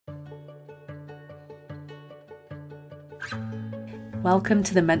Welcome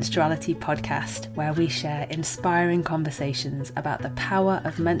to the Menstruality Podcast, where we share inspiring conversations about the power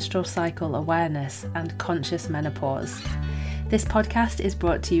of menstrual cycle awareness and conscious menopause. This podcast is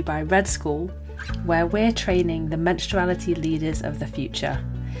brought to you by Red School, where we're training the menstruality leaders of the future.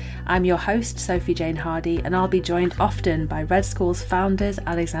 I'm your host, Sophie Jane Hardy, and I'll be joined often by Red School's founders,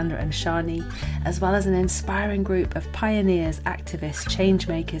 Alexandra and Shani, as well as an inspiring group of pioneers, activists,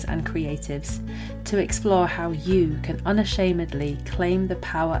 changemakers, and creatives to explore how you can unashamedly claim the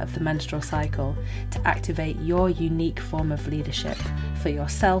power of the menstrual cycle to activate your unique form of leadership for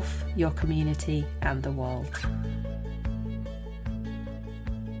yourself, your community, and the world.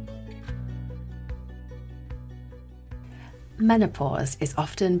 Menopause is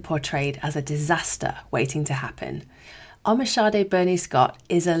often portrayed as a disaster waiting to happen. Omisade Burney-Scott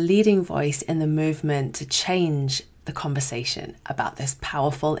is a leading voice in the movement to change the conversation about this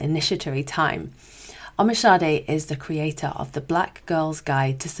powerful initiatory time. Omisade is the creator of the Black Girl's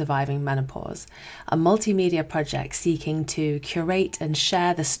Guide to Surviving Menopause, a multimedia project seeking to curate and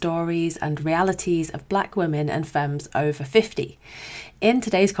share the stories and realities of Black women and femmes over 50. In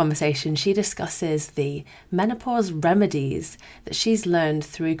today's conversation, she discusses the menopause remedies that she's learned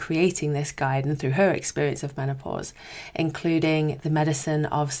through creating this guide and through her experience of menopause, including the medicine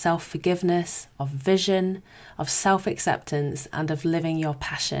of self-forgiveness, of vision, of self-acceptance, and of living your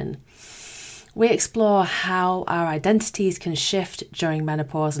passion. We explore how our identities can shift during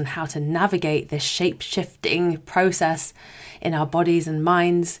menopause and how to navigate this shape-shifting process in our bodies and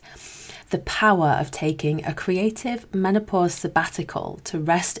minds, the power of taking a creative menopause sabbatical to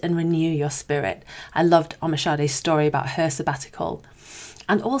rest and renew your spirit. I loved Omisade's story about her sabbatical.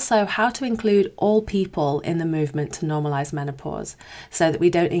 And also how to include all people in the movement to normalise menopause so that we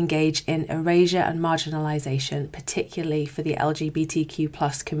don't engage in erasure and marginalisation, particularly for the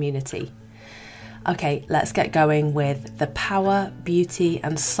LGBTQ+ community. Okay, let's get going with the power, beauty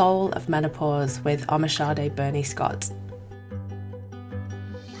and soul of menopause with Omisade Burney-Scott.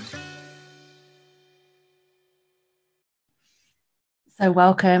 So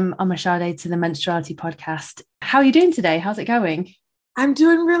welcome, Omisade, to the Menstruality Podcast. How are you doing today? How's it going? I'm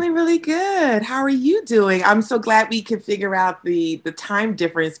doing really, really good. How are you doing? I'm so glad we could figure out the time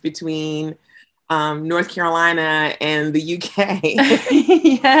difference between North Carolina and the UK.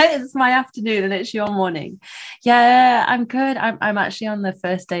 Yeah, it's my afternoon and it's your morning. Yeah, I'm good. I'm actually on the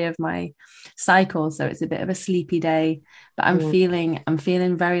first day of my cycle, so it's a bit of a sleepy day, but I'm feeling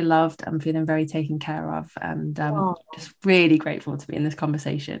very loved. I'm feeling very taken care of, and just really grateful to be in this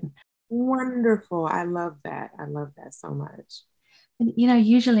conversation. Wonderful. I love that. I love that so much. And, you know,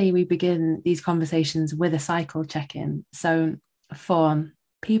 usually we begin these conversations with a cycle check-in. So for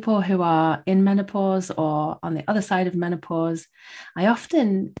people who are in menopause or on the other side of menopause, I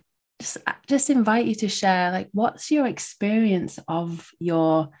often just invite you to share, like, what's your experience of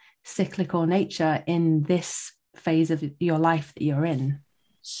your cyclical nature in this phase of your life that you're in?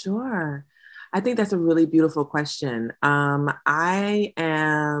 Sure. I think that's a really beautiful question. I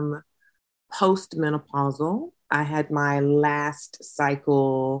am postmenopausal. I had my last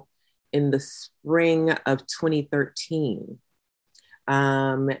cycle in the spring of 2013.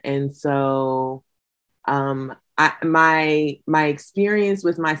 And so my experience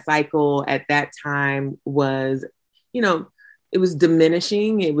with my cycle at that time was, it was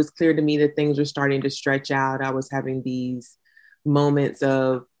diminishing. It was clear to me that things were starting to stretch out. I was having these moments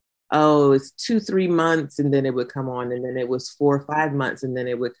of, it's 2-3 months, and then it would come on, and then it was 4 or 5 months, and then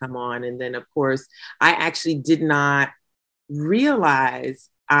it would come on. And then, of course, I actually did not realize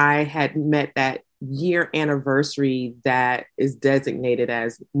I had met that year anniversary that is designated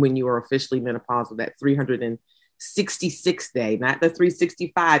as when you are officially menopausal, that 366th day, not the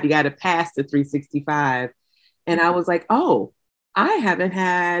 365. You got to pass the 365. And I was like, I haven't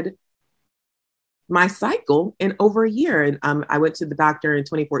had my cycle in over a year. And I went to the doctor in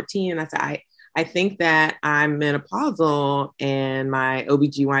 2014 and I said, I think that I'm menopausal. And my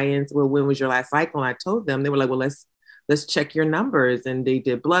OBGYN said, well, when was your last cycle? And I told them. They were like, well, let's check your numbers. And they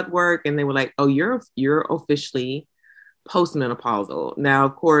did blood work and they were like, oh, you're officially postmenopausal. Now,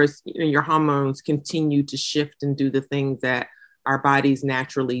 of course, your hormones continue to shift and do the things that our bodies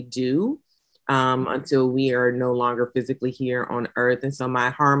naturally do until we are no longer physically here on Earth. And so my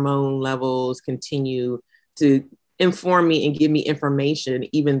hormone levels continue to inform me and give me information,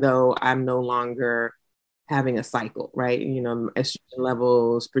 even though I'm no longer having a cycle, right? Estrogen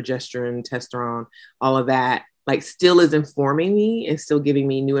levels, progesterone, testosterone, all of that, like, still is informing me and still giving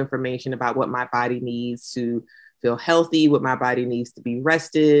me new information about what my body needs to feel healthy, what my body needs to be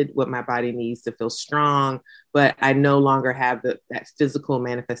rested, what my body needs to feel strong. But I no longer have that physical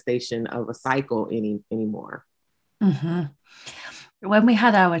manifestation of a cycle anymore. Mm-hmm. When we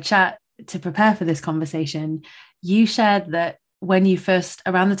had our chat to prepare for this conversation, you shared that when you first,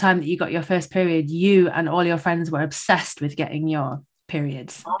 around the time that you got your first period, you and all your friends were obsessed with getting your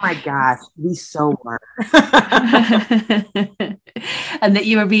periods. Oh my gosh, we so were. And that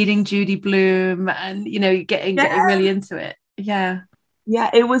you were reading Judy Blume and, getting really into it. Yeah.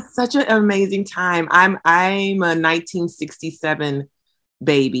 Yeah, it was such an amazing time. I'm a 1967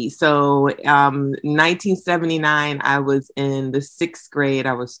 baby. So 1979, I was in the sixth grade.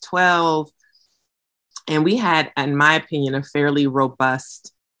 I was 12. And we had, in my opinion, a fairly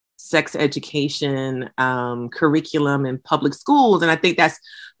robust sex education curriculum in public schools. And I think that's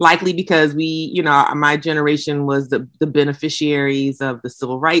likely because my generation was the beneficiaries of the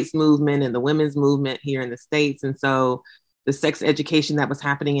civil rights movement and the women's movement here in the States. And so the sex education that was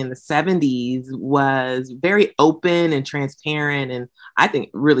happening in the 70s was very open and transparent, and I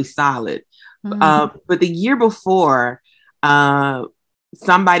think really solid. But the year before,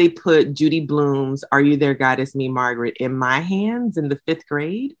 somebody put Judy Blume's "Are You There, Goddess Me, Margaret" in my hands in the fifth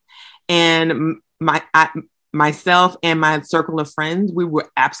grade. And myself and my circle of friends, we were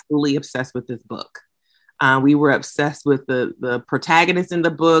absolutely obsessed with this book. We were obsessed with the protagonist in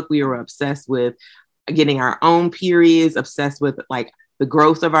the book. We were obsessed with getting our own periods, obsessed with like the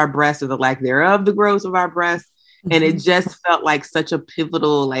growth of our breasts or the lack thereof, the growth of our breasts. Mm-hmm. And it just felt like such a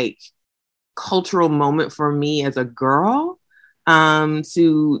pivotal, like cultural moment for me as a girl,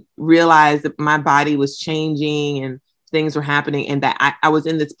 to realize that my body was changing and things were happening, and that I was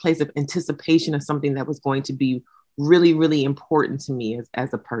in this place of anticipation of something that was going to be really, really important to me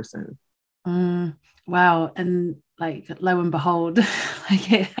as a person. Wow. And like, lo and behold,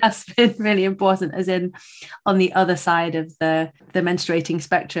 like it has been really important, as in on the other side of the menstruating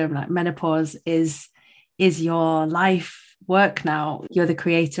spectrum, like menopause is your life work now. You're the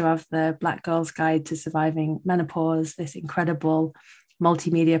creator of the Black Girl's Guide to Surviving Menopause, this incredible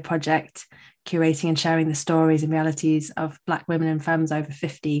multimedia project curating and sharing the stories and realities of Black women and femmes over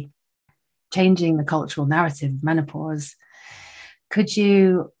 50, changing the cultural narrative of menopause. Could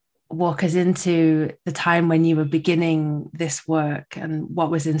you walk us into the time when you were beginning this work and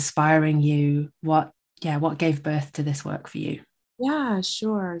what was inspiring you? What gave birth to this work for you? Yeah,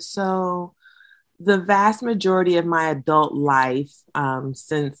 sure. So the vast majority of my adult life,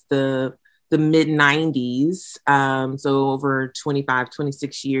 since the mid 90s, so over 25,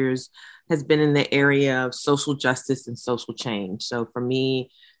 26 years, has been in the area of social justice and social change. So for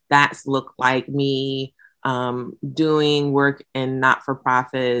me, that's looked like me doing work in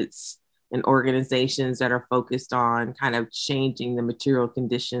not-for-profits and organizations that are focused on kind of changing the material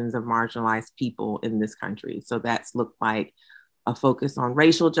conditions of marginalized people in this country. So that's looked like a focus on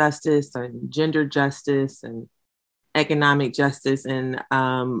racial justice and gender justice and economic justice. And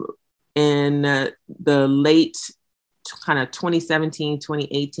in the late kind of 2017,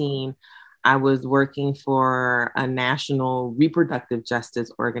 2018, I was working for a national reproductive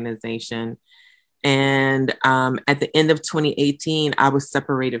justice organization. And at the end of 2018, I was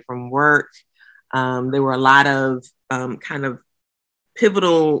separated from work. There were a lot of kind of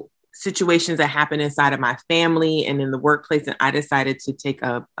pivotal situations that happened inside of my family and in the workplace. And I decided to take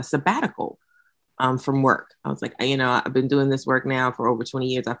a sabbatical from work. I was like, I've been doing this work now for over 20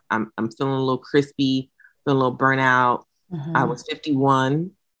 years. I'm feeling a little crispy, feeling a little burnout. Mm-hmm. I was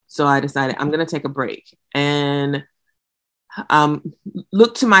 51. So I decided I'm going to take a break and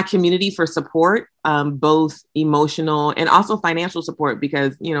look to my community for support, both emotional and also financial support,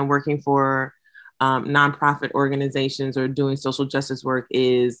 because, working for nonprofit organizations or doing social justice work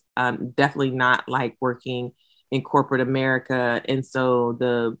is definitely not like working in corporate America. And so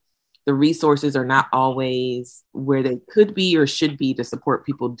the resources are not always where they could be or should be to support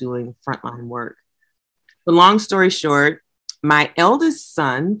people doing frontline work. But long story short, my eldest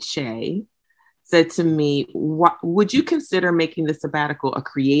son, Che, said to me, would you consider making the sabbatical a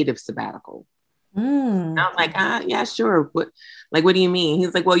creative sabbatical? I was like, yeah, sure. What do you mean?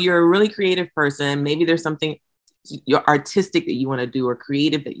 He's like, well, you're a really creative person. Maybe there's something you're artistic that you want to do or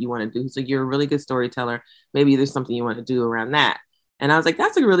creative that you want to do. So you're a really good storyteller. Maybe there's something you want to do around that. And I was like,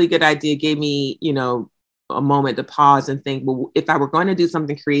 that's a really good idea. It gave me, a moment to pause and think, well, if I were going to do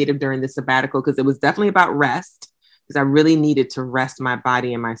something creative during the sabbatical, because it was definitely about rest, because I really needed to rest my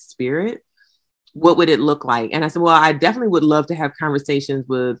body and my spirit, what would it look like? And I said, well, I definitely would love to have conversations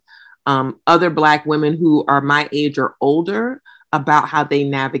with other Black women who are my age or older about how they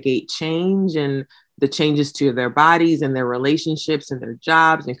navigate change and the changes to their bodies and their relationships and their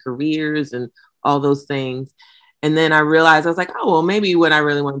jobs and careers and all those things. And then I realized, I was like, oh, well, maybe what I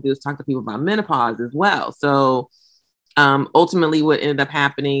really want to do is talk to people about menopause as well. So ultimately what ended up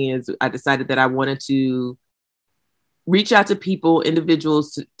happening is I decided that I wanted to reach out to people,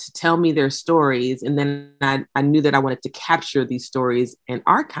 individuals to tell me their stories. And then I knew that I wanted to capture these stories and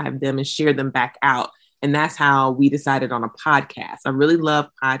archive them and share them back out. And that's how we decided on a podcast. I really love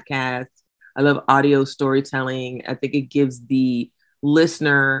podcasts. I love audio storytelling. I think it gives the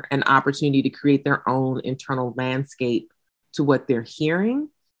listener an opportunity to create their own internal landscape to what they're hearing.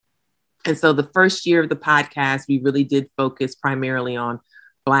 And so the first year of the podcast, we really did focus primarily on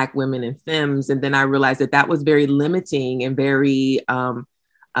Black women and femmes. And then I realized that that was very limiting and very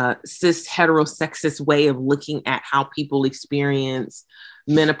cis heterosexist way of looking at how people experience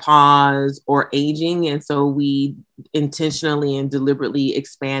menopause or aging. And so we intentionally and deliberately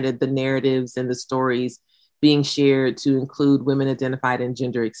expanded the narratives and the stories being shared to include women identified and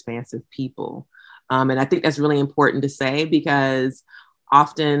gender expansive people. And I think that's really important to say, because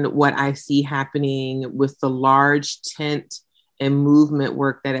often what I see happening with the large tent and movement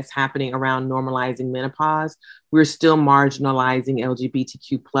work that is happening around normalizing menopause, we're still marginalizing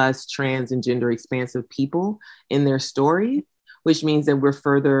LGBTQ plus, trans and gender expansive people in their stories, which means that we're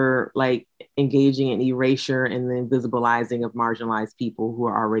further like engaging in erasure and the invisibilizing of marginalized people who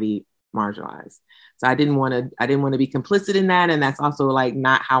are already marginalized. So I didn't want to be complicit in that. And that's also like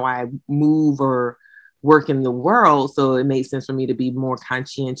not how I move or work in the world. So it made sense for me to be more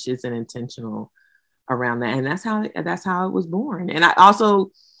conscientious and intentional around that. And that's how it was born. And I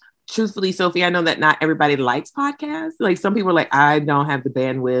also, truthfully, Sophie, I know that not everybody likes podcasts. Like some people are like, I don't have the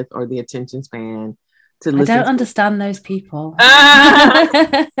bandwidth or the attention span to listen. I don't understand those people.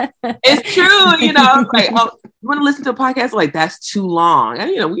 It's true, you know, like, oh, you want to listen to a podcast? Like, that's too long. And,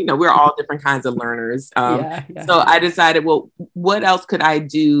 you know, we're all different kinds of learners. So I decided, well, what else could I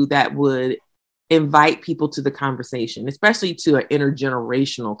do that would invite people to the conversation, especially to an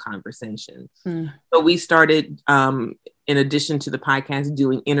intergenerational conversation. So we started, in addition to the podcast,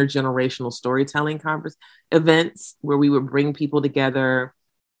 doing intergenerational storytelling events where we would bring people together,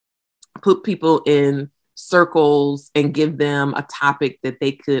 put people in circles and give them a topic that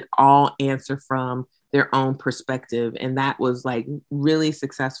they could all answer from their own perspective. And that was like really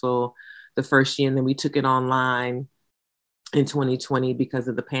successful the first year. And then we took it online in 2020 because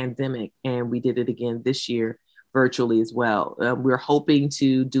of the pandemic. And we did it again this year virtually as well. We're hoping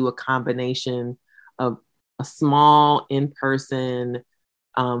to do a combination of a small in-person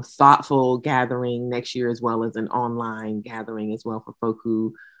thoughtful gathering next year, as well as an online gathering as well for folk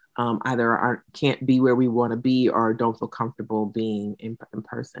who either can't be where we want to be or don't feel comfortable being in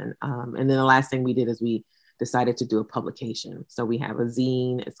person. And then the last thing we did is we decided to do a publication. So we have a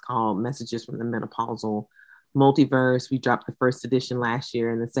zine. It's called Messages from the Menopausal Multiverse. We dropped the first edition last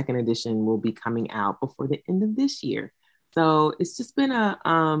year, and the second edition will be coming out before the end of this year. So it's just been a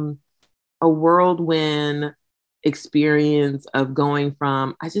whirlwind experience of going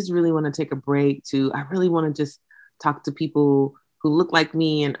from, I just really want to take a break, to I really want to just talk to people who look like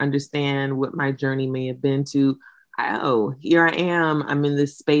me and understand what my journey may have been, to, oh, here I am. I'm in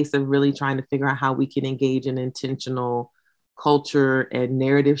this space of really trying to figure out how we can engage in intentional culture and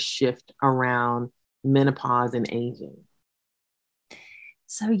narrative shift around menopause and aging.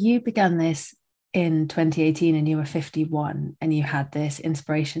 So you began this in 2018 and you were 51 and you had this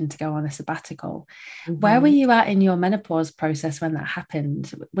inspiration to go on a sabbatical. Where were you at in your menopause process when that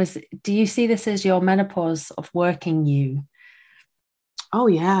happened? Do you see this as your menopause of working you? Oh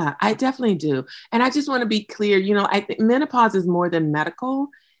yeah, I definitely do. And I just want to be clear, you know, I think menopause is more than medical.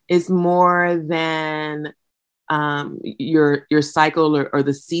 It's more than your cycle or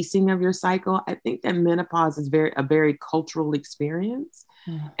the ceasing of your cycle. I think that menopause is a very cultural experience.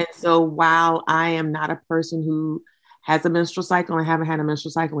 And so while I am not a person who has a menstrual cycle and haven't had a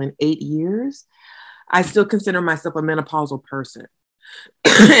menstrual cycle in 8 years, I still consider myself a menopausal person.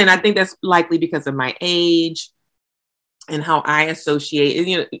 And I think that's likely because of my age and how I associate,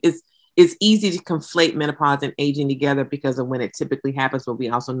 you know, it's easy to conflate menopause and aging together because of when it typically happens. But we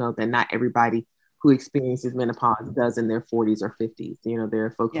also know that not everybody who experiences menopause does in their 40s or 50s. You know, there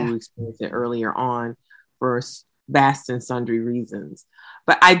are folks who experience it earlier on for vast and sundry reasons.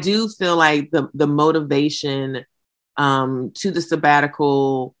 But I do feel like the motivation to the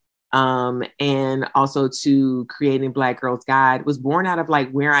sabbatical and also to creating Black Girls Guide was born out of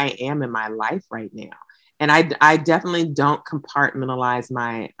like where I am in my life right now. And I definitely don't compartmentalize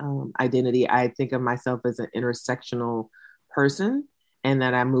my identity. I think of myself as an intersectional person, and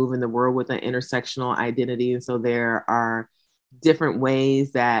that I move in the world with an intersectional identity. And so there are different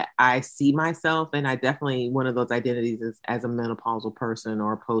ways that I see myself. And I definitely, one of those identities is as a menopausal person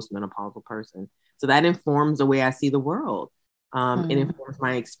or a post-menopausal person. So that informs the way I see the world. It informs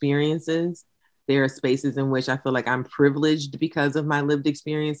my experiences. There are spaces in which I feel like I'm privileged because of my lived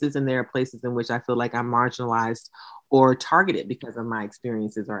experiences, and there are places in which I feel like I'm marginalized or targeted because of my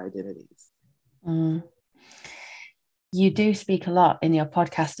experiences or identities. Mm. You do speak a lot in your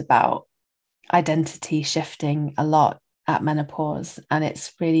podcast about identity shifting a lot at menopause, and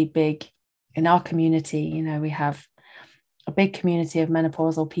it's really big in our community. You know, we have a big community of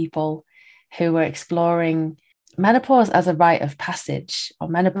menopausal people who are exploring menopause as a rite of passage, or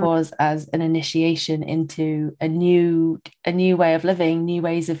menopause as an initiation into a new way of living, new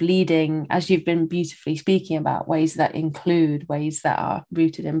ways of leading, as you've been beautifully speaking about, ways that include, ways that are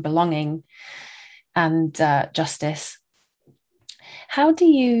rooted in belonging and justice.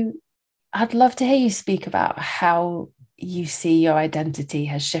 I'd love to hear you speak about how you see your identity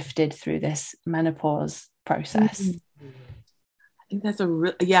has shifted through this menopause process. Mm-hmm. I think that's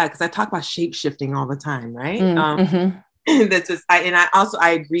because I talk about shape shifting all the time, right? That's just, I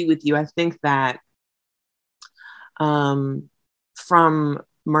agree with you. I think that from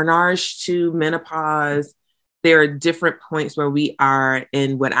menarche to menopause, there are different points where we are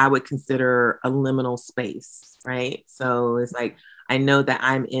in what I would consider a liminal space, right? So it's like, I know that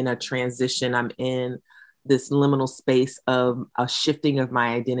I'm in a transition. I'm in this liminal space of a shifting of my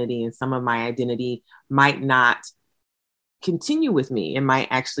identity, and some of my identity might not continue with me. It might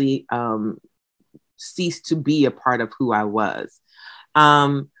actually cease to be a part of who I was.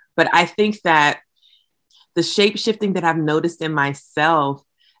 But I think that the shape shifting that I've noticed in myself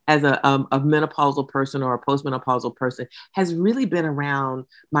as a menopausal person or a postmenopausal person has really been around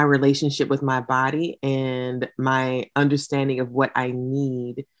my relationship with my body and my understanding of what I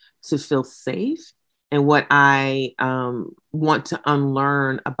need to feel safe, and what I want to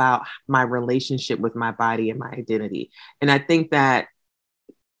unlearn about my relationship with my body and my identity. And I think that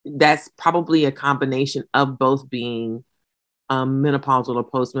that's probably a combination of both being menopausal or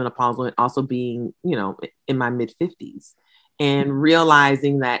postmenopausal, and also being, in my mid-50s, and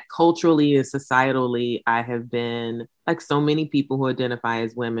realizing that culturally and societally, I have been, like so many people who identify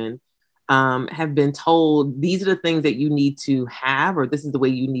as women, have been told these are the things that you need to have, or this is the way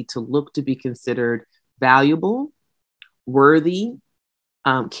you need to look to be considered valuable, worthy,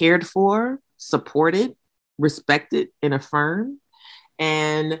 cared for, supported, respected, and affirmed.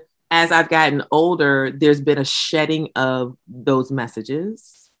 And as I've gotten older, there's been a shedding of those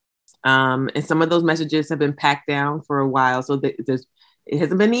messages. And some of those messages have been packed down for a while. So it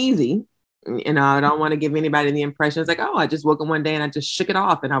hasn't been easy. I don't want to give anybody the impression it's like, oh, I just woke up one day and I just shook it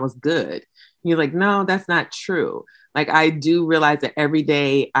off and I was good. And you're like, no, that's not true. Like, I do realize that every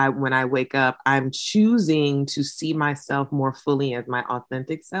day when I wake up, I'm choosing to see myself more fully as my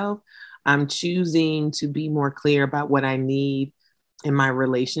authentic self. I'm choosing to be more clear about what I need in my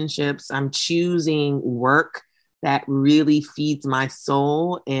relationships. I'm choosing work that really feeds my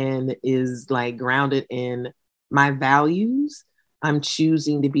soul and is like grounded in my values. I'm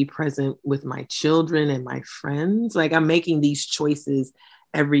choosing to be present with my children and my friends. Like, I'm making these choices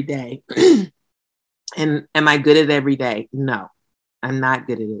every day. And am I good at it every day? No, I'm not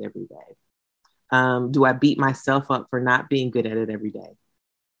good at it every day. Do I beat myself up for not being good at it every day?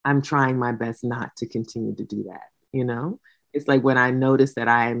 I'm trying my best not to continue to do that. It's like when I notice that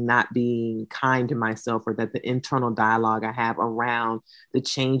I am not being kind to myself, or that the internal dialogue I have around the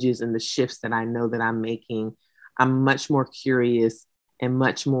changes and the shifts that I know that I'm making, I'm much more curious and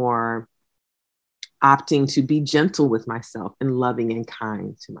much more opting to be gentle with myself and loving and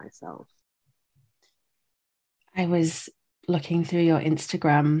kind to myself. I was looking through your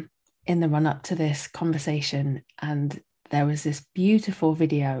Instagram in the run up to this conversation, and there was this beautiful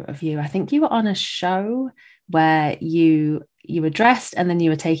video of you. I think you were on a show where you were dressed and then you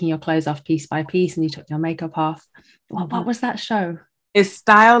were taking your clothes off piece by piece and you took your makeup off. What was that show? It's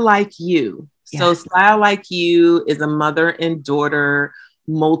Style Like You. Yeah. So Style Like You is a mother and daughter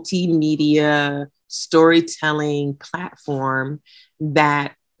multimedia storytelling platform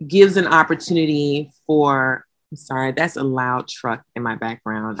that gives an opportunity for, I'm sorry, that's a loud truck in my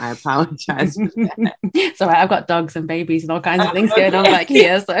background. I apologize for that. It's all right. I've got dogs and babies and all kinds of things going on back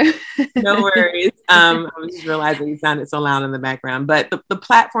here. So no worries. I was just realizing you sounded so loud in the background. But the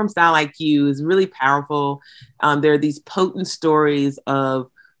platform Style Like You is really powerful. There are these potent stories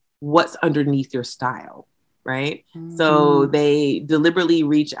of what's underneath your style, right? Mm-hmm. So they deliberately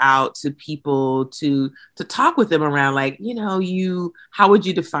reach out to people to talk with them around, like, how would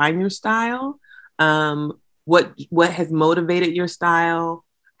you define your style? What has motivated your style?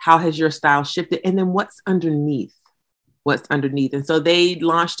 How has your style shifted? And then what's underneath? And so they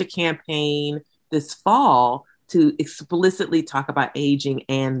launched a campaign this fall to explicitly talk about aging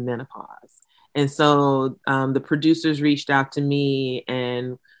and menopause. And so the producers reached out to me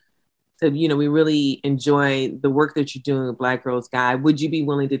and said, we really enjoy the work that you're doing with Black Girls Guide. Would you be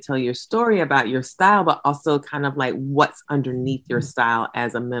willing to tell your story about your style, but also kind of like what's underneath your style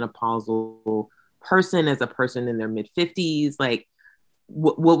as a menopausal person, as a person in their mid 50s? Like,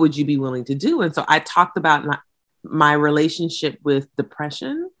 what would you be willing to do? And so I talked about my relationship with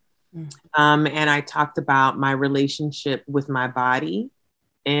depression. And I talked about my relationship with my body,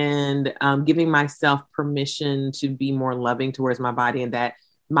 and giving myself permission to be more loving towards my body, and that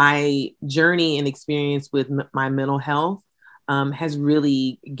my journey and experience with my mental health has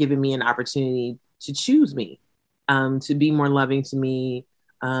really given me an opportunity to choose me, to be more loving to me,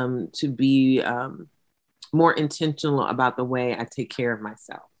 to be more intentional about the way I take care of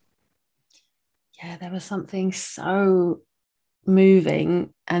myself. Yeah, there was something so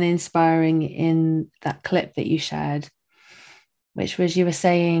moving and inspiring in that clip that you shared, which was, you were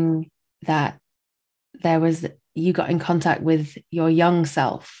saying that you got in contact with your young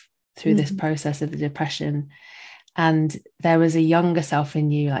self through this process of the depression, and there was a younger self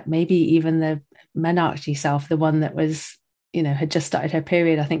in you, like maybe even the menarche self, the one that was, had just started her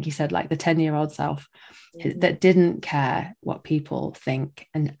period. I think you said like the 10-year-old self that didn't care what people think.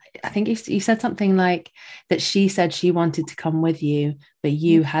 And I think you said something like that she said she wanted to come with you, but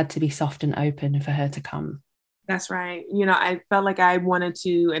you had to be soft and open for her to come. That's right. I felt like I wanted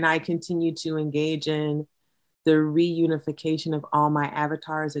to, and I continue to engage in the reunification of all my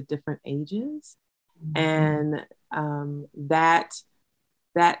avatars at different ages. And that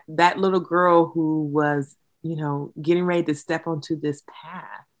little girl who was, getting ready to step onto this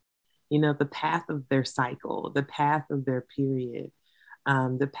path, the path of their cycle, the path of their period,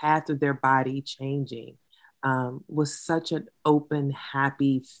 the path of their body changing, was such an open,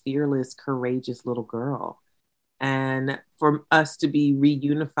 happy, fearless, courageous little girl. And for us to be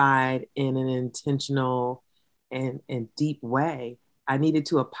reunified in an intentional and deep way, I needed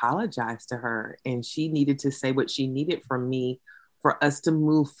to apologize to her, and she needed to say what she needed from me for us to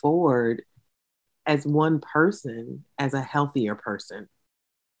move forward as one person, as a healthier person.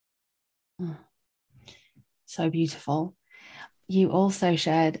 So beautiful. You also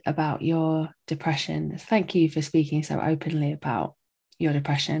shared about your depression. Thank you for speaking so openly about your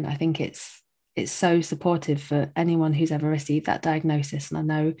depression. I think it's so supportive for anyone who's ever received that diagnosis. And I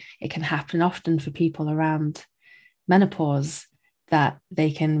know it can happen often for people around menopause, that they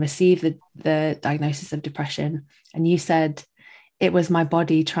can receive the diagnosis of depression. And you said, it was my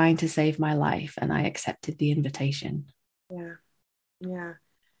body trying to save my life, and I accepted the invitation. Yeah.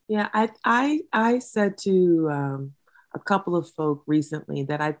 I said to a couple of folk recently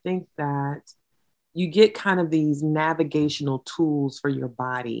that I think that you get kind of these navigational tools for your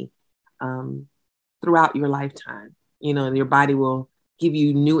body throughout your lifetime, and your body will give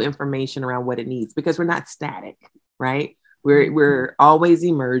you new information around what it needs, because we're not static, right? We're always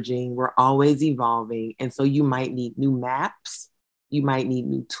emerging, we're always evolving. And so you might need new maps, you might need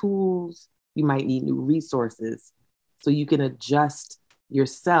new tools, you might need new resources, so you can adjust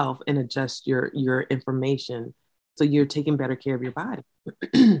yourself and adjust your information so you're taking better care of your body.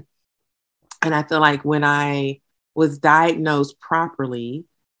 And I feel like when I was diagnosed properly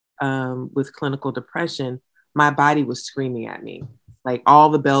with clinical depression, my body was screaming at me. Like all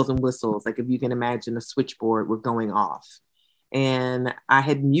the bells and whistles, like if you can imagine a switchboard, were going off. And I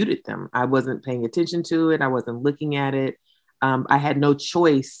had muted them. I wasn't paying attention to it. I wasn't looking at it. I had no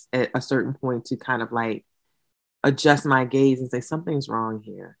choice at a certain point to kind of like adjust my gaze and say, something's wrong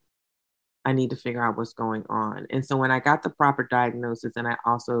here. I need to figure out what's going on. And so when I got the proper diagnosis, and I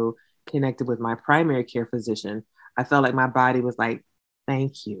also connected with my primary care physician, I felt like my body was like,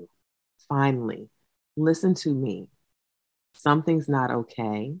 thank you. Finally, listen to me. Something's not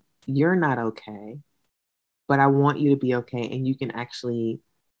okay. You're not okay, but I want you to be okay. And you can actually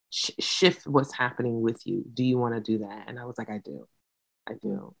shift what's happening with you. Do you want to do that? And I was like, I do.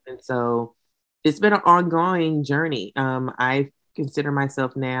 And so it's been an ongoing journey. I consider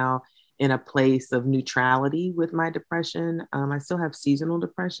myself now in a place of neutrality with my depression. I still have seasonal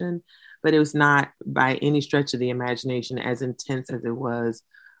depression, but it was not by any stretch of the imagination as intense as it was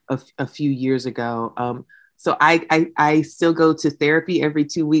a few years ago. So I still go to therapy every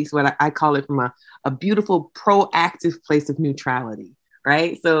 2 weeks, what I call it, from a beautiful proactive place of neutrality,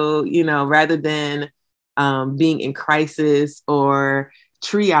 right? So, rather than being in crisis or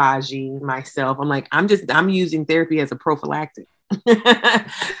triaging myself, I'm like, I'm using therapy as a prophylactic.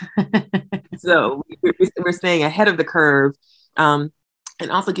 So we're staying ahead of the curve, and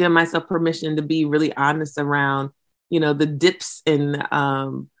also giving myself permission to be really honest around, the dips in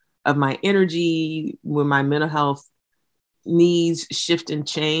of my energy when my mental health needs shift and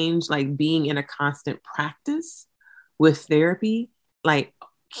change, like being in a constant practice with therapy, like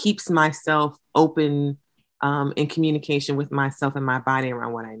keeps myself open in communication with myself and my body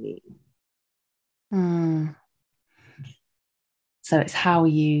around what I need. Mm. So it's how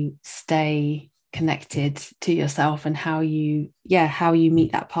you stay connected to yourself and how you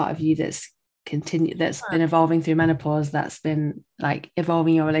meet that part of you that's been evolving through menopause, that's been like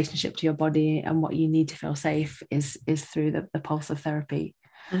evolving your relationship to your body and what you need to feel safe is through the pulse of therapy.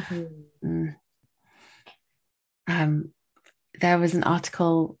 Mm. There was an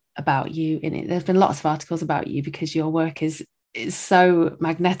article about you in it. There's been lots of articles about you because your work is so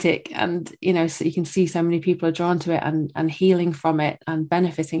magnetic, and so you can see so many people are drawn to it and healing from it and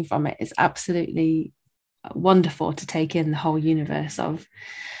benefiting from it. It's absolutely wonderful to take in the whole universe of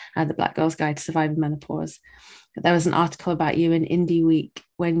the Black Girl's Guide to Surviving Menopause. There was an article about you in Indie Week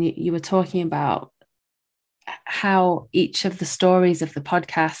when you were talking about how each of the stories of the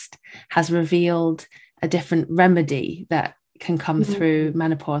podcast has revealed a different remedy that can come through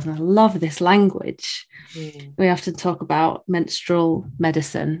menopause. And I love this language. We often talk about menstrual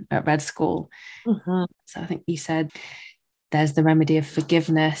medicine at Red School. So I think you said there's the remedy of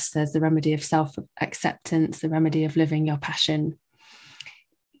forgiveness, there's the remedy of self-acceptance, the remedy of living your passion.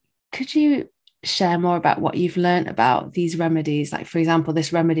 Could you share more about what you've learned about these remedies? Like, for example,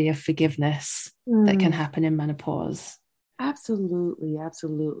 this remedy of forgiveness that can happen in menopause. Absolutely.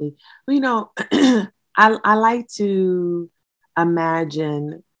 Well, I like to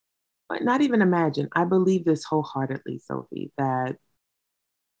imagine, but not even imagine, I believe this wholeheartedly, Sophie, that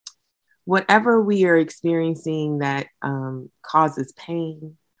whatever we are experiencing that causes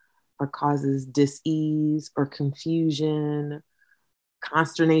pain or causes dis-ease or confusion,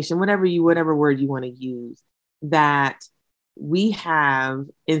 consternation, whatever word you want to use, that we have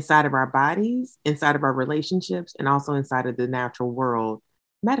inside of our bodies, inside of our relationships, and also inside of the natural world,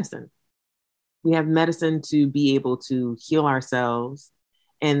 medicine. We have medicine to be able to heal ourselves,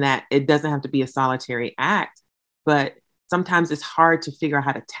 and that it doesn't have to be a solitary act, but sometimes it's hard to figure out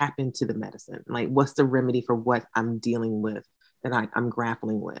how to tap into the medicine. Like, what's the remedy for what I'm dealing with, that I'm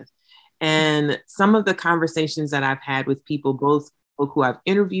grappling with? And some of the conversations that I've had with people, both who I've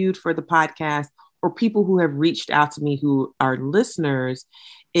interviewed for the podcast or people who have reached out to me who are listeners,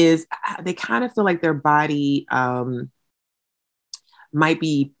 is they kind of feel like their body might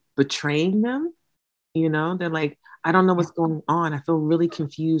be betraying them. They're like, I don't know what's going on. I feel really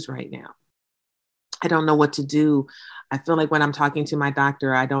confused right now. I don't know what to do. I feel like when I'm talking to my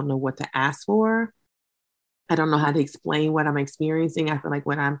doctor, I don't know what to ask for. I don't know how to explain what I'm experiencing. I feel like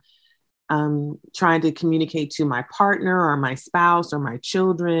when I'm trying to communicate to my partner or my spouse or my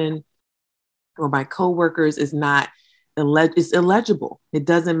children or my coworkers is not, it's illegible. It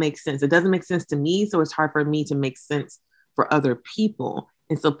doesn't make sense. It doesn't make sense to me. So it's hard for me to make sense for other people.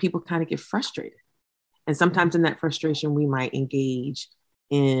 And so people kind of get frustrated. And sometimes in that frustration, we might engage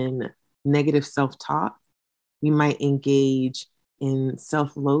in negative self-talk. We might engage in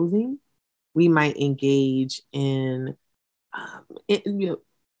self-loathing. We might engage in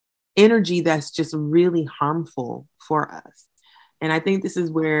energy that's just really harmful for us. And I think this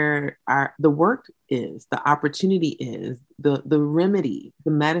is where the work is, the opportunity is, the remedy,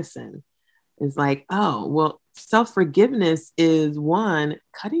 the medicine is like, oh, well, self-forgiveness is one,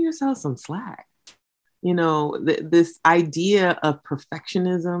 cutting yourself some slack. This idea of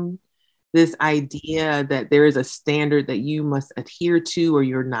perfectionism, this idea that there is a standard that you must adhere to or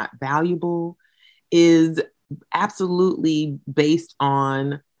you're not valuable, is absolutely based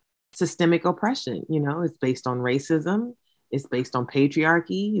on systemic oppression. It's based on racism. It's based on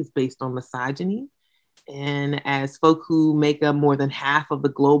patriarchy. It's based on misogyny. And as folk who make up more than half of the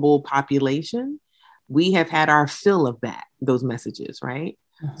global population, we have had our fill of those messages, right?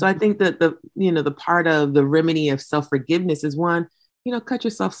 Mm-hmm. So I think that the part of the remedy of self-forgiveness is one, cut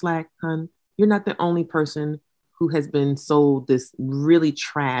yourself slack, hun. You're not the only person who has been sold this really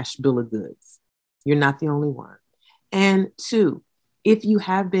trash bill of goods. You're not the only one. And two, if you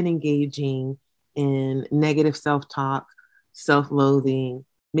have been engaging in negative self-talk, self-loathing,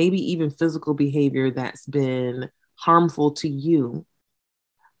 maybe even physical behavior that's been harmful to you,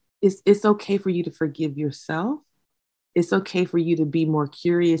 it's okay for you to forgive yourself. It's okay for you to be more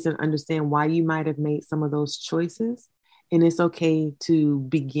curious and understand why you might have made some of those choices. And it's okay to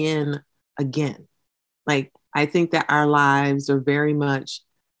begin again. Like, I think that our lives are very much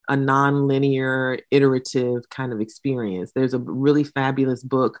a non-linear, iterative kind of experience. There's a really fabulous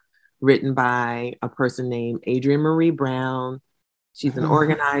book written by a person named Adrienne Maree Brown. She's an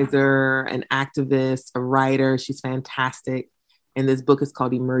organizer, an activist, a writer. She's fantastic. And this book is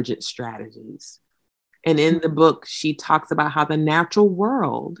called Emergent Strategies. And in the book, she talks about how the natural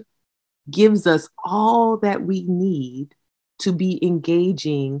world gives us all that we need to be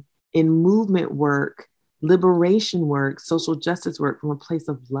engaging in movement work, liberation work, social justice work from a place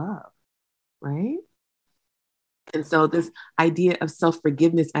of love, right? And so this idea of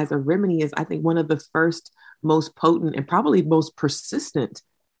self-forgiveness as a remedy is, I think, one of the first, most potent, and probably most persistent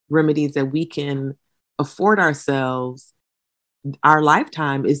remedies that we can afford ourselves our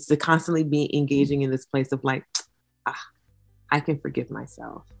lifetime, is to constantly be engaging in this place of like, I can forgive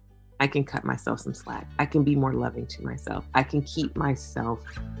myself. I can cut myself some slack. I can be more loving to myself. I can keep myself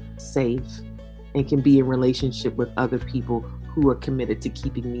safe and can be in relationship with other people who are committed to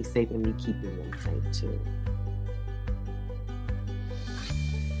keeping me safe and me keeping them safe too.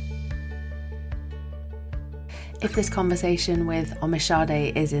 If this conversation with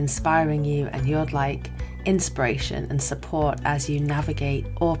Omisade is inspiring you and you'd like inspiration and support as you navigate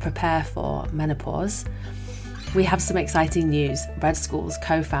or prepare for menopause, we have some exciting news. Red School's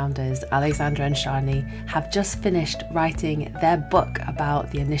co-founders, Alexandra and Shani, have just finished writing their book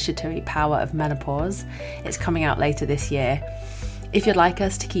about the initiatory power of menopause. It's coming out later this year. If you'd like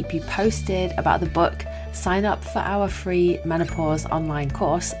us to keep you posted about the book, sign up for our free menopause online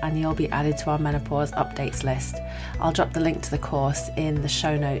course and you'll be added to our menopause updates list. I'll drop the link to the course in the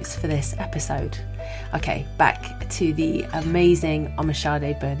show notes for this episode. Okay, back to the amazing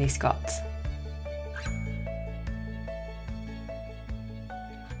Omisade Burney-Scott.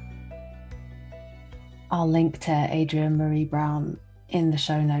 I'll link to Adrienne Marie Brown in the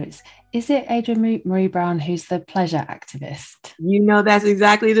show notes. Is it Adrienne Marie Brown who's the pleasure activist? You know, that's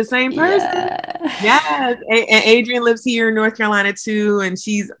exactly the same person. Yeah. Yes. And Adrienne lives here in North Carolina too. And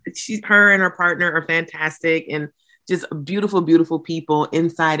her and her partner are fantastic and just beautiful, beautiful people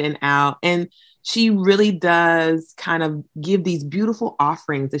inside and out. And she really does kind of give these beautiful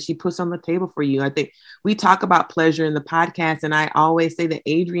offerings that she puts on the table for you. I think we talk about pleasure in the podcast, and I always say that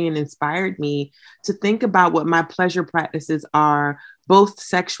Adrienne inspired me to think about what my pleasure practices are, both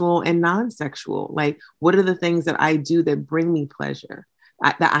sexual and non-sexual. Like, what are the things that I do that bring me pleasure,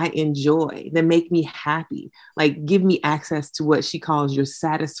 that I enjoy, that make me happy? Like, give me access to what she calls your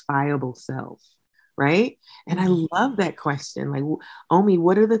satisfiable self. Right. And I love that question. Like, Omi,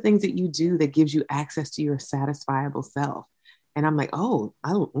 what are the things that you do that gives you access to your satisfiable self? And I'm like,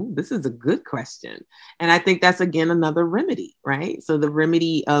 this is a good question. And I think that's, again, another remedy, right? So the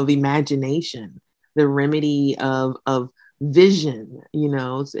remedy of imagination, the remedy of vision,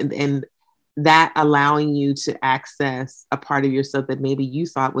 and that allowing you to access a part of yourself that maybe you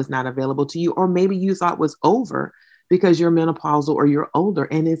thought was not available to you, or maybe you thought was over because you're menopausal or you're older,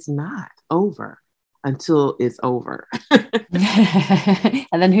 and it's not over until it's over. And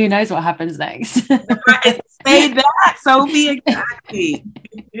then who knows what happens next? Right. Say that, Sophie, exactly.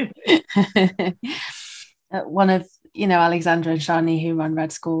 One of, Alexandra and Shani, who run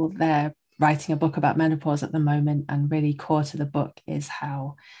Red School, they're writing a book about menopause at the moment, and really core to the book is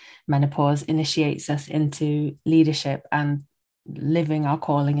how menopause initiates us into leadership and living our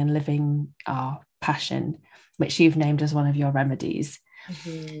calling and living our passion, which you've named as one of your remedies.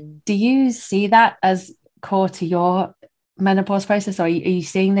 Mm-hmm. Do you see that as core to your menopause process, or are you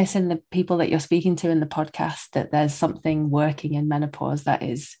seeing this in the people that you're speaking to in the podcast, that there's something working in menopause that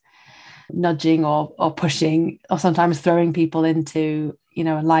is nudging or pushing or sometimes throwing people into,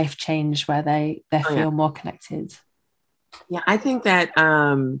 a life change where they feel more connected? Yeah, I think that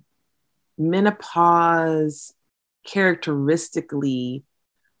menopause characteristically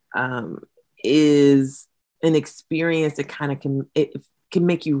is an experience that kind of can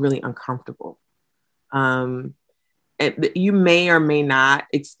make you really uncomfortable. You may or may not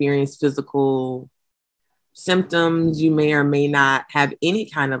experience physical symptoms. You may or may not have any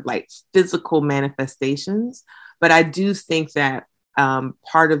kind of like physical manifestations. But I do think that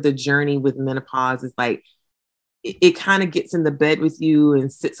part of the journey with menopause is like, it kind of gets in the bed with you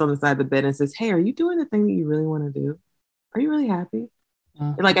and sits on the side of the bed and says, hey, are you doing the thing that you really want to do? Are you really happy?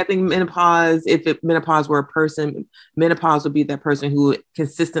 Mm-hmm. Like, I think menopause, menopause were a person, menopause would be that person who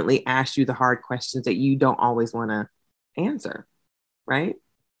consistently asks you the hard questions that you don't always want to answer, right?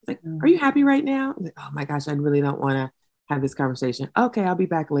 Like, are you happy right now? Like, oh my gosh, I really don't want to have this conversation. Okay, I'll be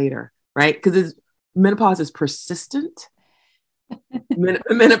back later, right? Because menopause is persistent.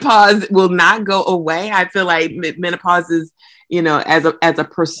 Menopause will not go away. I feel like menopause is, as a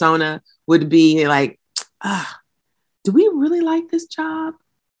persona would be like, do we really like this job?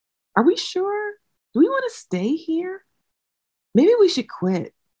 Are we sure? Do we want to stay here? Maybe we should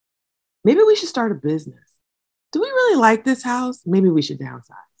quit. Maybe we should start a business. Do we really like this house? Maybe we should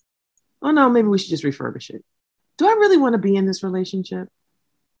downsize. Oh no, maybe we should just refurbish it. Do I really want to be in this relationship?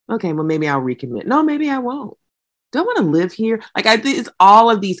 Okay, well, maybe I'll recommit. No, maybe I won't. Do I want to live here? Like, it's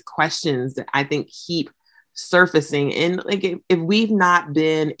all of these questions that I think keep surfacing. And like, if we've not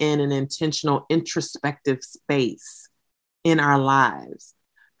been in an intentional introspective space in our lives,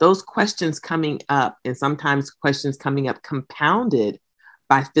 those questions coming up, and sometimes questions coming up compounded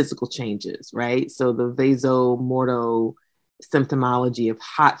by physical changes, right? So the vasomotor symptomology of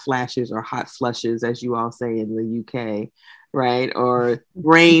hot flashes or hot flushes, as you all say in the UK, right? Or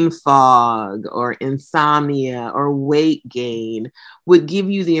brain fog or insomnia or weight gain would give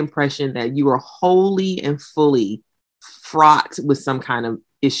you the impression that you are wholly and fully fraught with some kind of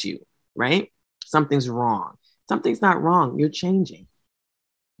issue, right? Something's wrong. Something's not wrong. You're changing.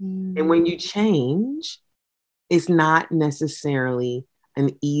 And when you change, it's not necessarily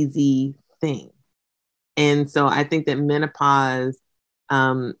an easy thing. And so I think that menopause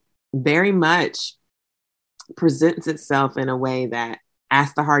very much presents itself in a way that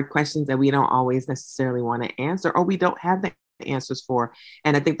asks the hard questions that we don't always necessarily want to answer, or we don't have the answers for.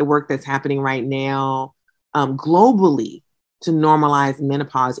 And I think the work that's happening right now globally to normalize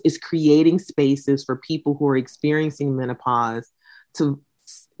menopause is creating spaces for people who are experiencing menopause to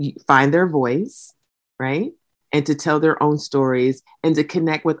find their voice, right? And to tell their own stories and to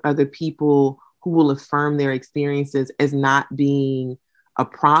connect with other people who will affirm their experiences as not being a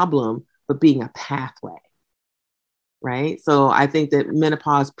problem, but being a pathway, right? So I think that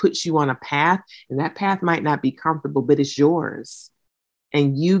menopause puts you on a path, and that path might not be comfortable, but it's yours.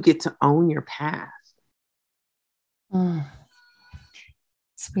 And you get to own your path.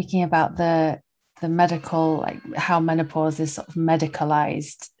 Speaking about the medical, like how menopause is sort of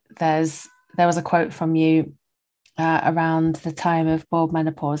medicalized, there was a quote from you around the time of World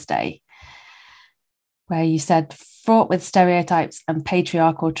Menopause Day, where you said, fraught with stereotypes and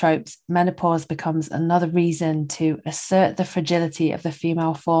patriarchal tropes, menopause becomes another reason to assert the fragility of the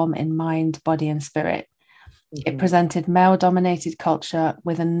female form in mind, body, and spirit. It presented male-dominated culture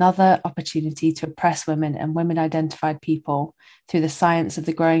with another opportunity to oppress women and women-identified people through the science of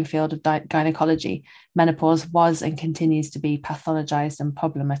the growing field of gynecology. Menopause was and continues to be pathologized and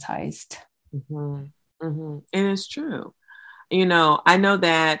problematized. And it's true. You know, I know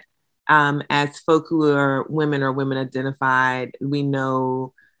that as folk who are women or women identified, we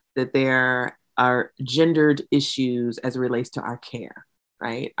know that there are gendered issues as it relates to our care,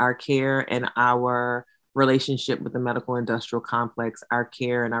 right? Our care and our relationship with the medical industrial complex, our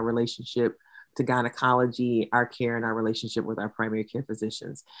care and our relationship to gynecology, our care and our relationship with our primary care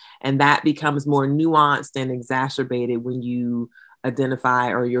physicians. And that becomes more nuanced and exacerbated when you identify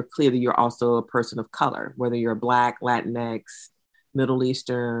or you're clear that you're also a person of color, whether you're Black, Latinx, Middle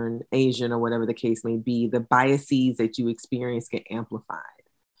Eastern, Asian, or whatever the case may be. The biases that you experience get amplified.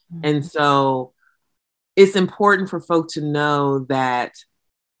 And so it's important for folk to know that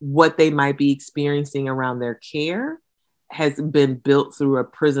what they might be experiencing around their care has been built through a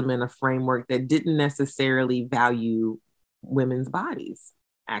prism and a framework that didn't necessarily value women's bodies,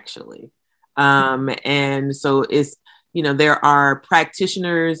 actually. And so it's, you know, there are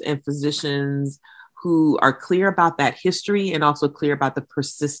practitioners and physicians who are clear about that history and also clear about the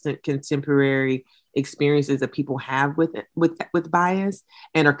persistent contemporary experiences that people have with bias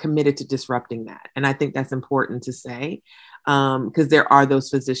and are committed to disrupting that. And I think that's important to say. Because there are those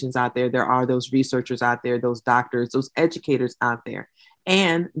physicians out there, there are those researchers out there, those doctors, those educators out there.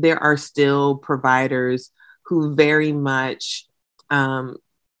 And there are still providers who very much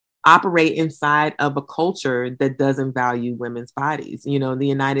operate inside of a culture that doesn't value women's bodies. You know, in the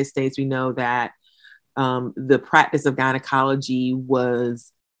United States, we know that the practice of gynecology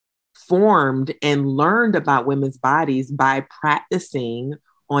was formed and learned about women's bodies by practicing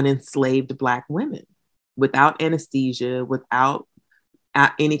on enslaved Black women. Without anesthesia, without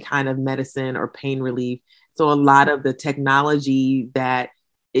any kind of medicine or pain relief. So a lot of the technology that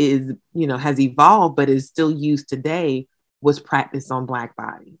is, you know, has evolved, but is still used today was practiced on Black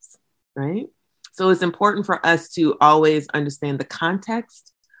bodies, right? So it's important for us to always understand the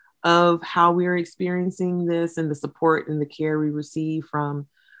context of how we're experiencing this and the support and the care we receive from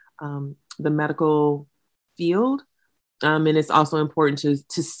the medical field. And it's also important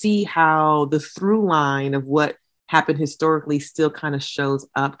to see how the through line of what happened historically still kind of shows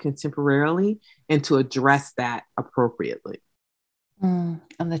up contemporarily and to address that appropriately. And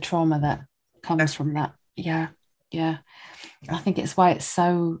the trauma that comes from that. Yeah. I think it's why it's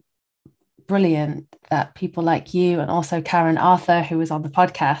so brilliant that people like you and also Karen Arthur, who was on the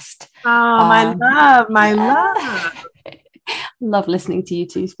podcast. Oh, my love. Love listening to you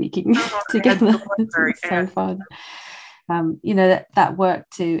two speaking together. It's so fun. You know, that work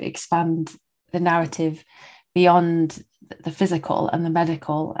to expand the narrative beyond the physical and the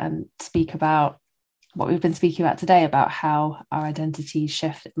medical and speak about what we've been speaking about today, about how our identities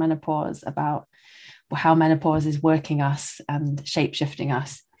shift at menopause, about how menopause is working us and shape-shifting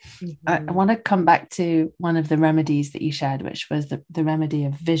us. Mm-hmm. I want to come back to one of the remedies that you shared, which was the remedy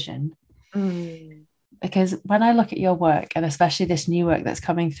of vision. Mm. Because when I look at your work, and especially this new work that's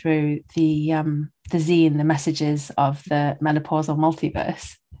coming through the zine, the messages of the menopausal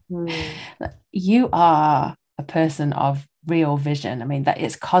multiverse, you are a person of real vision. I mean, that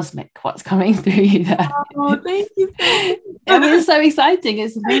it's cosmic what's coming through you there. Oh, thank you. I mean, it's so exciting.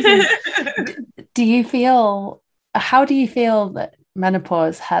 It's amazing. How do you feel that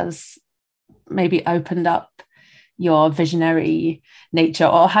menopause has maybe opened up your visionary nature,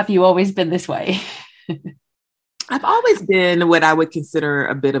 or have you always been this way? I've always been what I would consider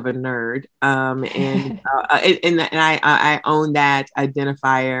a bit of a nerd, and I own that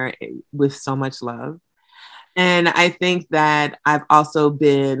identifier with so much love. And I think that I've also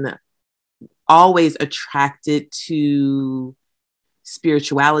been always attracted to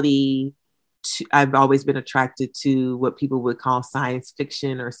spirituality. I've always been attracted to what people would call science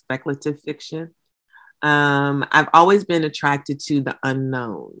fiction or speculative fiction. I've always been attracted to the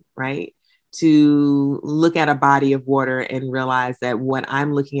unknown, right? To look at a body of water and realize that what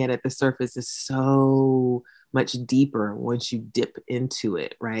I'm looking at the surface is so much deeper once you dip into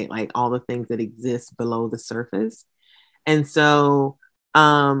it, right? Like all the things that exist below the surface. And so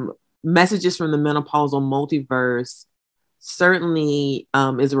messages from the menopausal multiverse certainly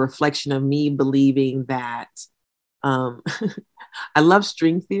is a reflection of me believing that I love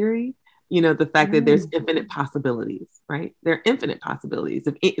string theory. You know, the fact that there's infinite possibilities, right? There are infinite possibilities.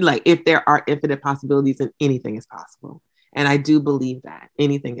 If there are infinite possibilities, then anything is possible. And I do believe that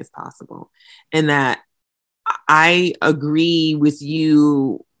anything is possible. And that I agree with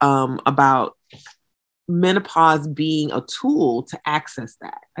you about menopause being a tool to access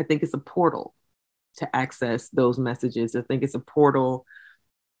that. I think it's a portal to access those messages. I think it's a portal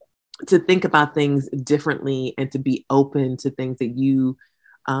to think about things differently and to be open to things that you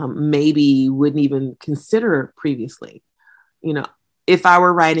maybe wouldn't even consider previously. You know, if I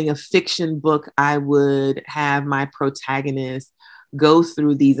were writing a fiction book, I would have my protagonist go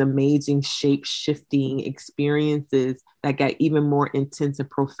through these amazing shape-shifting experiences that got even more intense and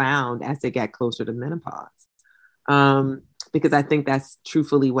profound as they got closer to menopause. Because I think that's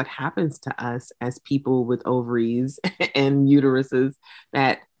truthfully what happens to us as people with ovaries and uteruses,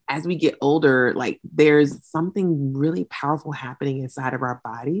 that as we get older, like there's something really powerful happening inside of our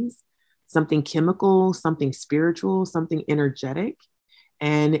bodies, something chemical, something spiritual, something energetic.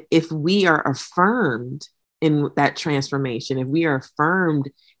 And if we are affirmed in that transformation, if we are affirmed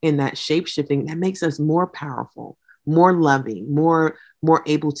in that shape-shifting, that makes us more powerful, more loving, more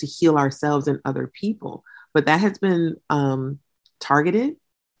able to heal ourselves and other people. But that has been targeted.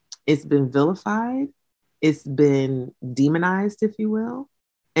 It's been vilified. It's been demonized, if you will.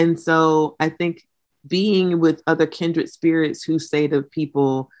 And so I think being with other kindred spirits who say to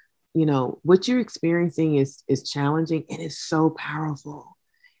people, you know, what you're experiencing is challenging and it's so powerful.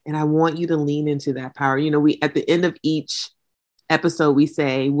 And I want you to lean into that power. You know, we, at the end of each episode, we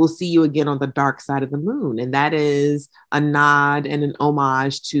say, we'll see you again on the dark side of the moon. And that is a nod and an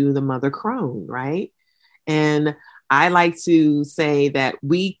homage to the mother crone, right? And I like to say that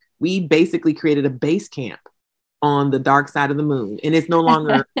we basically created a base camp on the dark side of the moon. And it's no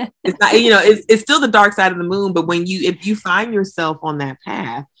longer, it's not, you know, it's still the dark side of the moon. But if you find yourself on that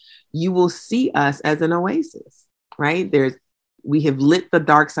path, you will see us as an oasis, right? We have lit the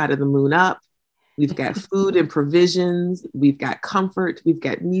dark side of the moon up. We've got food and provisions. We've got comfort. We've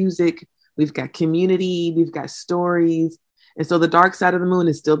got music. We've got community. We've got stories. And so the dark side of the moon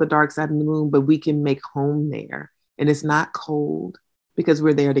is still the dark side of the moon, but we can make home there. And it's not cold because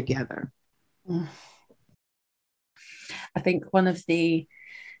we're there together. I think one of the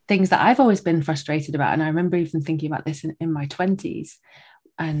things that I've always been frustrated about, and I remember even thinking about this in my 20s,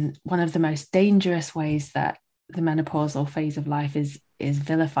 and one of the most dangerous ways that the menopausal phase of life is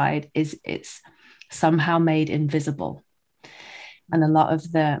vilified is it's somehow made invisible. And a lot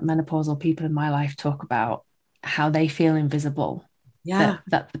of the menopausal people in my life talk about how they feel invisible. Yeah.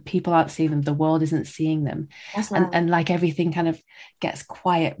 That the people aren't seeing them, the world isn't seeing them. That's right. And like everything kind of gets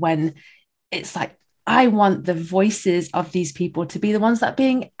quiet when it's like, I want the voices of these people to be the ones that are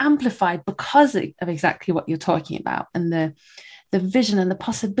being amplified because of exactly what you're talking about, and the vision and the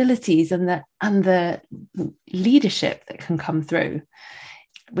possibilities and the leadership that can come through.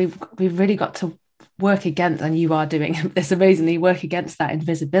 We've really got to work against, and you are doing this amazingly, work against that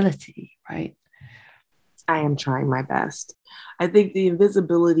invisibility, right? I am trying my best. I think the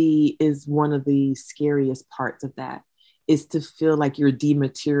invisibility is one of the scariest parts of that, is to feel like you're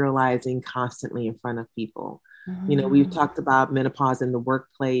dematerializing constantly in front of people. You know, we've talked about menopause in the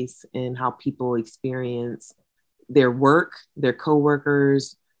workplace and how people experience their work, their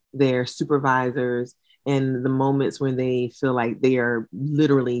coworkers, their supervisors, and the moments when they feel like they are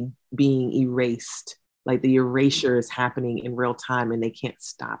literally being erased, like the erasure is happening in real time and they can't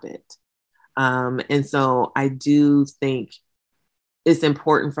stop it. And so I do think it's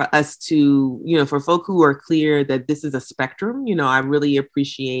important for us to, you know, for folk who are clear that this is a spectrum, you know, I really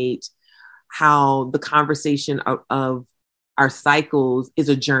appreciate how the conversation of our cycles is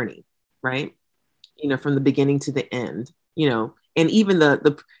a journey, right? You know, from the beginning to the end, you know, and even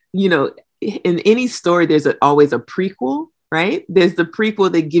you know, in any story, there's always a prequel, right? There's the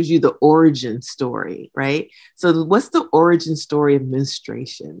prequel that gives you the origin story, right? So what's the origin story of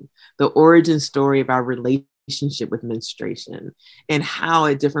menstruation? The origin story of our relationship with menstruation, and how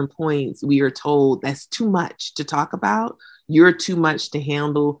at different points we are told that's too much to talk about. You're too much to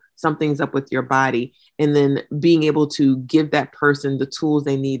handle. Something's up with your body. And then being able to give that person the tools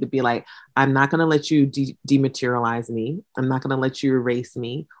they need to be like, I'm not going to let you dematerialize me. I'm not going to let you erase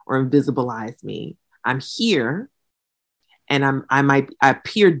me or invisibilize me. I'm here. And I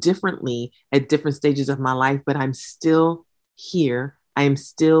appear differently at different stages of my life, but I'm still here. I am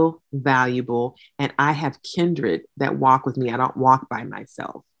still valuable. And I have kindred that walk with me. I don't walk by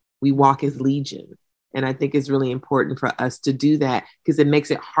myself. We walk as legion. And I think it's really important for us to do that because it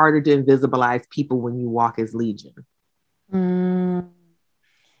makes it harder to invisibilize people when you walk as legion.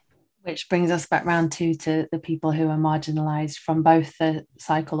 Which brings us back round to the people who are marginalized from both the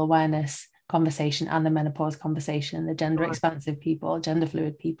cycle awareness conversation and the menopause conversation, the gender expansive people, gender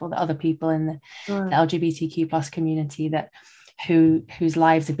fluid people, the other people in the LGBTQ plus community that whose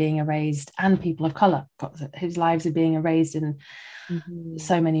lives are being erased, and people of color whose lives are being erased in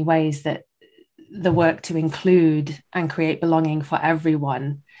so many ways, that the work to include and create belonging for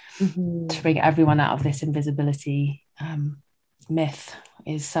everyone, to bring everyone out of this invisibility myth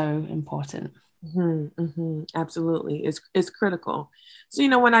is so important. Absolutely. It's critical. So, you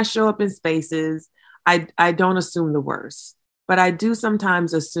know, when I show up in spaces, I don't assume the worst, but I do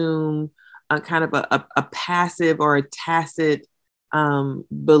sometimes assume a kind of a passive or a tacit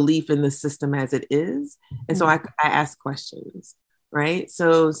belief in the system as it is. And so I ask questions, right?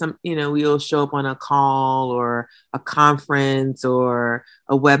 So you know, we'll show up on a call or a conference or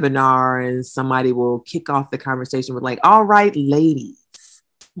a webinar and somebody will kick off the conversation with like, all right, ladies,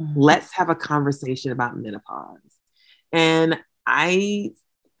 let's have a conversation about menopause. And I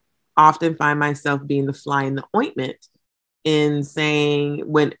often find myself being the fly in the ointment in saying,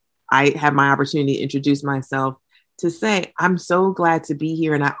 when I have my opportunity to introduce myself, to say, I'm so glad to be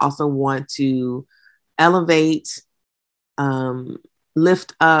here. And I also want to elevate,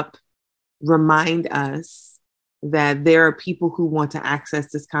 lift up, remind us that there are people who want to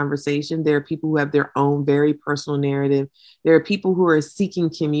access this conversation. There are people who have their own very personal narrative. There are people who are seeking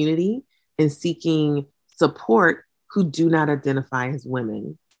community and seeking support who do not identify as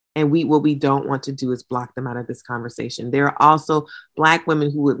women. And what we don't want to do is block them out of this conversation. There are also Black women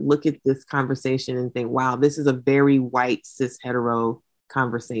who would look at this conversation and think, wow, this is a very white, cis hetero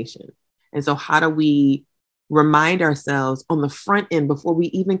conversation. And so how do we remind ourselves on the front end before we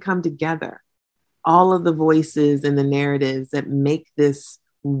even come together, all of the voices and the narratives that make this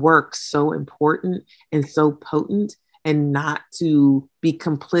work so important and so potent, and not to be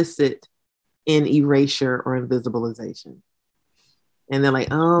complicit in erasure or invisibilization. And they're like,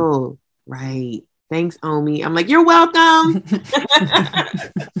 oh, right. Thanks, Omi. I'm like, you're welcome.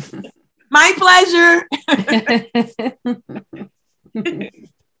 My pleasure.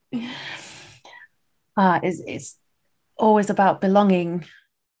 It's always about belonging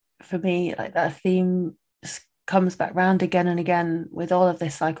for me. Like that theme comes back round again and again with all of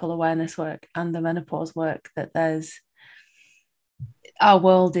this cycle awareness work and the menopause work, that our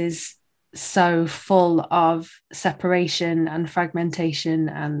world is so full of separation and fragmentation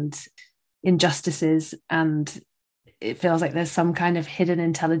and injustices, and it feels like there's some kind of hidden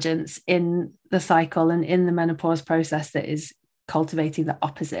intelligence in the cycle and in the menopause process that is cultivating the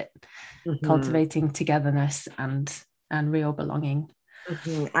opposite, cultivating togetherness and real belonging.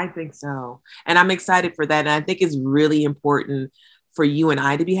 I think so. And I'm excited for that. And I think it's really important for you and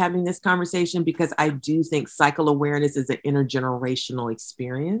I to be having this conversation, because I do think cycle awareness is an intergenerational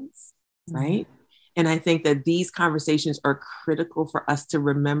experience, right? And I think that these conversations are critical for us to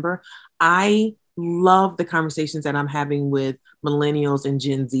remember. I love the conversations that I'm having with millennials and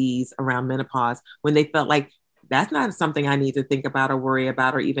Gen Zs around menopause, when they felt like that's not something I need to think about or worry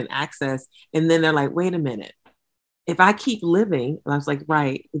about or even access. And then they're like, wait a minute. If I keep living, and I was like,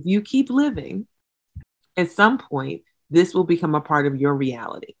 right, if you keep living, at some point, this will become a part of your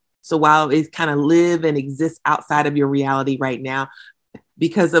reality. So while it kind of live and exists outside of your reality right now,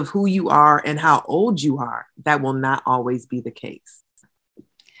 because of who you are and how old you are, that will not always be the case.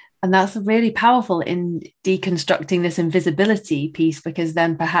 And that's really powerful in deconstructing this invisibility piece, because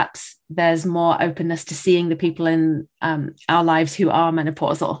then perhaps there's more openness to seeing the people in our lives who are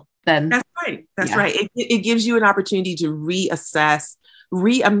menopausal. Then that's right. That's right. It gives you an opportunity to reassess,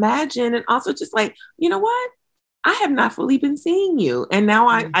 reimagine, and also just like, you know what? I have not fully been seeing you. And now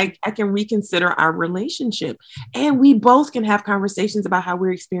I can reconsider our relationship, and we both can have conversations about how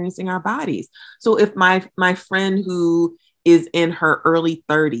we're experiencing our bodies. So if my friend who is in her early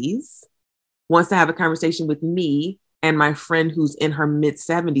 30s wants to have a conversation with me and my friend who's in her mid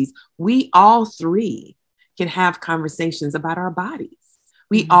 70s, we all three can have conversations about our bodies.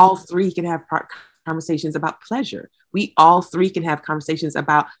 We all three can have conversations about pleasure. We all three can have conversations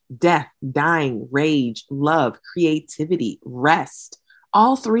about death, dying, rage, love, creativity, rest.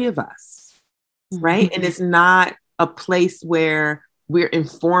 All three of us, right? And it's not a place where we're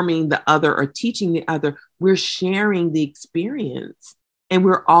informing the other or teaching the other. We're sharing the experience, and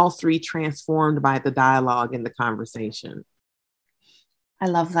we're all three transformed by the dialogue and the conversation. I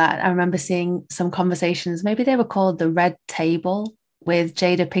love that. I remember seeing some conversations, maybe they were called the Red Table, with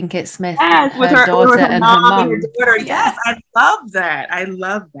Jada Pinkett Smith, yes, with her daughter and her mom. And her daughter. Yes, I love that. I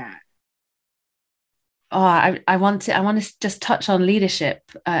love that. Oh, I want to just touch on leadership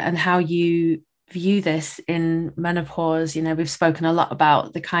and how you view this in menopause. You know, we've spoken a lot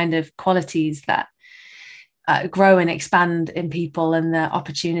about the kind of qualities that grow and expand in people and the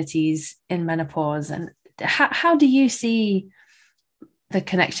opportunities in menopause. And how do you see the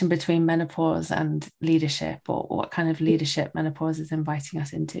connection between menopause and leadership, or what kind of leadership menopause is inviting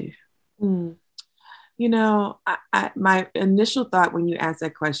us into? You know, my initial thought when you asked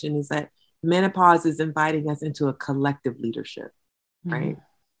that question is that menopause is inviting us into a collective leadership, right?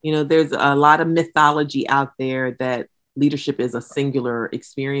 You know, there's a lot of mythology out there that leadership is a singular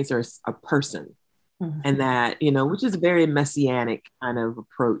experience or a person. And that, you know, which is a very messianic kind of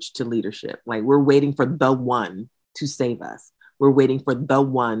approach to leadership. Like, we're waiting for the one to save us. We're waiting for the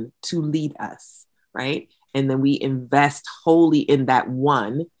one to lead us, right? And then we invest wholly in that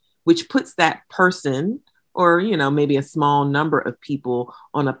one, which puts that person, or, you know, maybe a small number of people,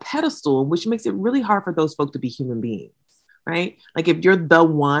 on a pedestal, which makes it really hard for those folk to be human beings, right? Like, if you're the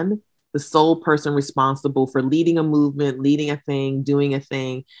one, the sole person responsible for leading a movement, leading a thing, doing a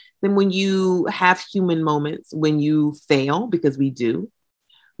thing, then when you have human moments, when you fail, because we do,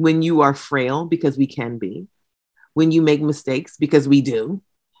 when you are frail, because we can be, when you make mistakes, because we do,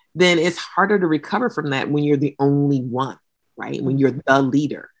 then it's harder to recover from that when you're the only one, right? When you're the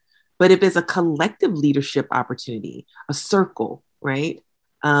leader. But if it's a collective leadership opportunity, a circle, right?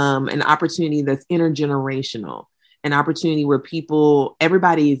 An opportunity that's intergenerational, an opportunity where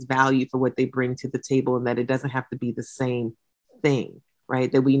everybody is valued for what they bring to the table, and that it doesn't have to be the same thing,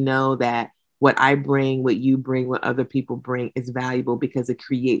 right? That we know that what I bring, what you bring, what other people bring is valuable because it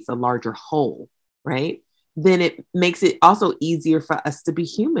creates a larger whole, right? Then it makes it also easier for us to be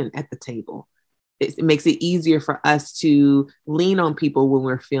human at the table. It makes it easier for us to lean on people when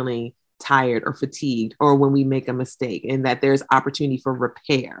we're feeling tired or fatigued, or when we make a mistake, and that there's opportunity for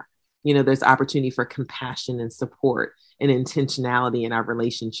repair. You know, there's opportunity for compassion and support and intentionality in our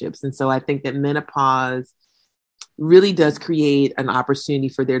relationships. And so I think that menopause really does create an opportunity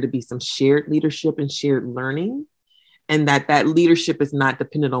for there to be some shared leadership and shared learning. And that leadership is not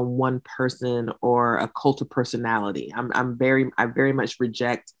dependent on one person or a cult of personality. I very much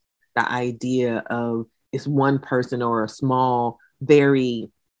reject the idea of it's one person or a small,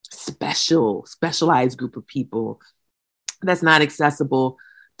 very specialized group of people that's not accessible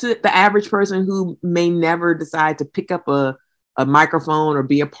to the average person who may never decide to pick up a microphone or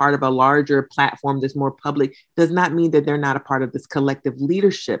be a part of a larger platform that's more public. Does not mean that they're not a part of this collective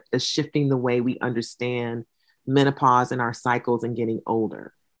leadership that's shifting the way we understand menopause and our cycles and getting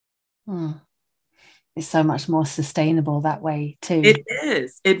older. It's so much more sustainable that way too. It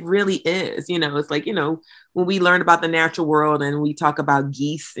is. It really is. You know, it's like, you know, when we learn about the natural world and we talk about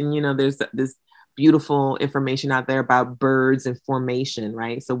geese, and, you know, there's this beautiful information out there about birds and formation,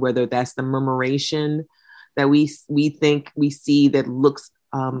 right? So whether that's the murmuration that we think we see that looks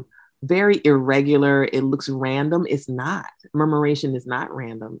very irregular, it looks random. It's not. Murmuration is not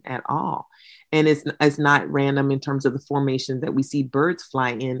random at all. And it's not random in terms of the formation that we see birds fly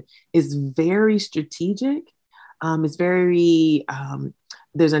in. Is very strategic. It's very,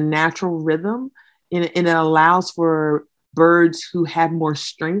 there's a natural rhythm, and it allows for birds who have more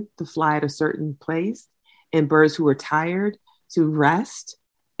strength to fly at a certain place, and birds who are tired to rest,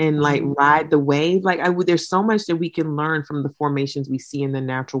 and like ride the wave. Like there's so much that we can learn from the formations we see in the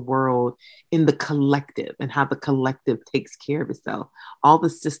natural world, in the collective, and how the collective takes care of itself. All the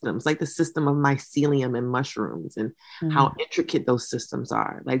systems, like the system of mycelium and mushrooms, and how intricate those systems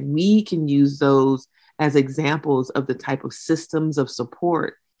are. Like we can use those as examples of the type of systems of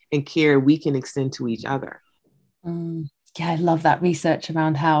support and care we can extend to each other. Yeah, I love that research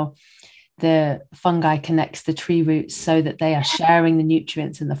around how the fungi connects the tree roots so that they are sharing the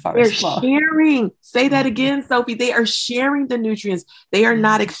nutrients in the forest floor. They're sharing. Say that again, Sophie. They are sharing the nutrients. They are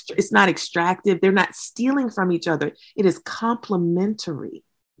not, it's not extractive. They're not stealing from each other. It is complementary.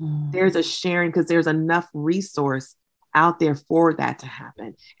 There's a sharing because there's enough resource out there for that to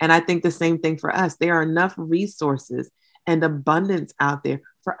happen. And I think the same thing for us. There are enough resources and abundance out there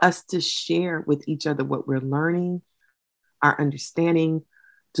for us to share with each other what we're learning, our understanding,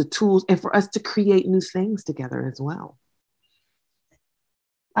 the tools, and for us to create new things together as well.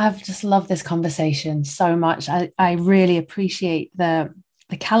 I've just loved this conversation so much. I really appreciate the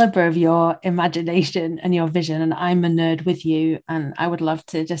caliber of your imagination and your vision. And I'm a nerd with you. And I would love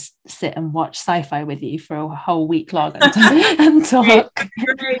to just sit and watch sci-fi with you for a whole week long and talk.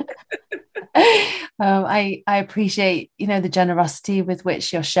 Great. I appreciate, the generosity with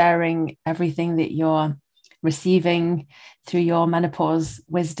which you're sharing everything that you're receiving through your menopause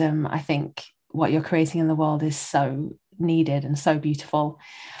wisdom. I think what you're creating in the world is so needed and so beautiful.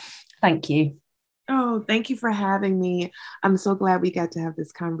 Thank you. Oh, thank you for having me. I'm so glad we got to have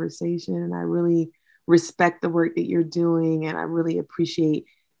this conversation, and I really respect the work that you're doing, and I really appreciate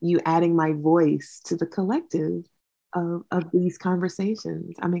you adding my voice to the collective of these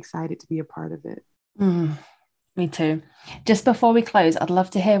conversations. I'm excited to be a part of it. Me too. Just before we close, I'd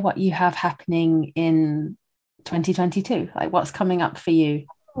love to hear what you have happening in 2022. Like, what's coming up for you?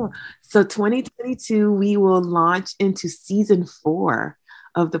 So 2022, we will launch into season 4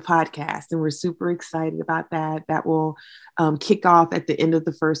 of the podcast, and we're super excited about that. That will kick off at the end of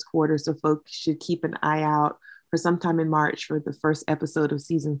the first quarter. So folks should keep an eye out for sometime in March for the first episode of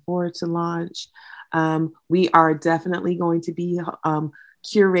season 4 to launch. We are definitely going to be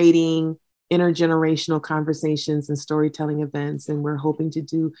curating intergenerational conversations and storytelling events. And we're hoping to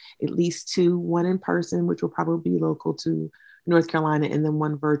do at least 2, one in person, which will probably be local to North Carolina, and then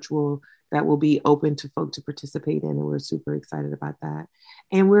one virtual that will be open to folk to participate in. And we're super excited about that.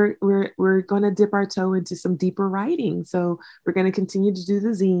 And we're going to dip our toe into some deeper writing. So we're going to continue to do the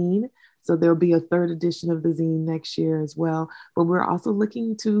zine. So there'll be a 3rd edition of the zine next year as well. But we're also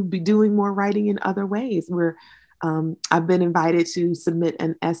looking to be doing more writing in other ways. I've been invited to submit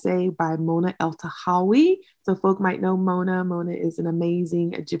an essay by Mona El-Tahawy. So folk might know Mona. Mona is an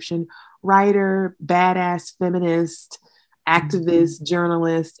amazing Egyptian writer, badass feminist, activist,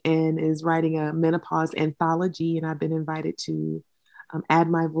 journalist, and is writing a menopause anthology. And I've been invited to add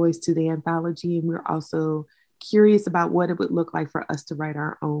my voice to the anthology. And we're also curious about what it would look like for us to write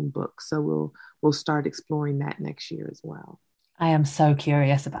our own book. So we'll start exploring that next year as well. I am so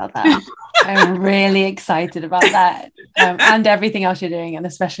curious about that. I'm really excited about that, and everything else you're doing, and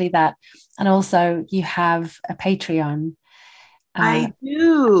especially that. And also, you have a Patreon. I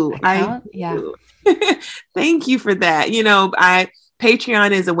do. Account. Yeah. Thank you for that.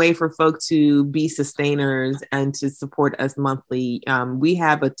 Patreon is a way for folk to be sustainers and to support us monthly. We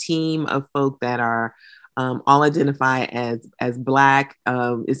have a team of folk that are all identify as Black,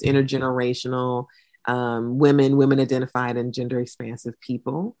 is intergenerational, women identified, and gender expansive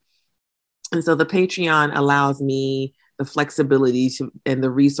people. And so the Patreon allows me the flexibility and the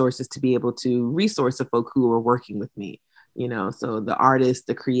resources to be able to resource the folk who are working with me. So the artists,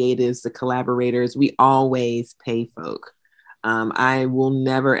 the creatives, the collaborators, we always pay folk. I will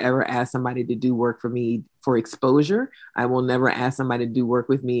never, ever ask somebody to do work for me for exposure. I will never ask somebody to do work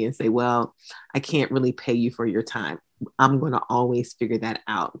with me and say, well, I can't really pay you for your time. I'm going to always figure that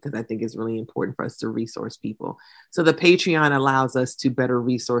out because I think it's really important for us to resource people. So the Patreon allows us to better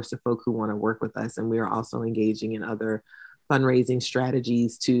resource the folk who want to work with us. And we are also engaging in other fundraising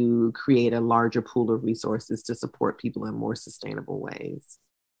strategies to create a larger pool of resources to support people in more sustainable ways.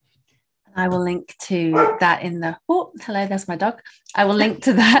 I will link to that hello, there's my dog. I will link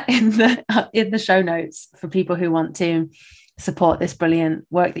to that in the show notes for people who want to support this brilliant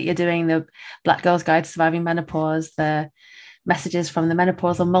work that you're doing, the Black Girl's Guide to Surviving Menopause, the messages from the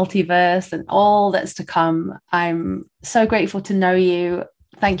menopausal multiverse, and all that's to come. I'm so grateful to know you.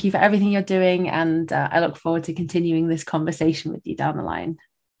 Thank you for everything you're doing, and I look forward to continuing this conversation with you down the line.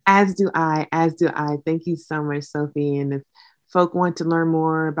 As do I. Thank you so much, Sophie. And if folk want to learn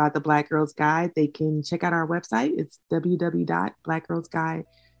more about the Black Girls Guide, they can check out our website. It's www.blackgirlsguide.com.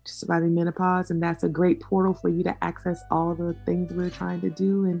 surviving menopause. And that's a great portal for you to access all the things we're trying to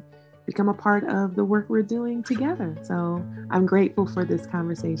do and become a part of the work we're doing together. So I'm grateful for this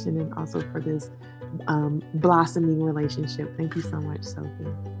conversation and also for this blossoming relationship. Thank you so much,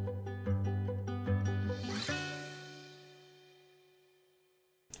 Sophie.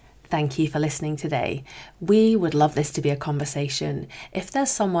 Thank you for listening today. We would love this to be a conversation. If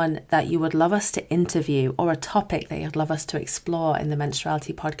there's someone that you would love us to interview or a topic that you'd love us to explore in the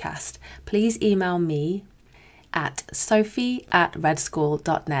Menstruality podcast, please email me at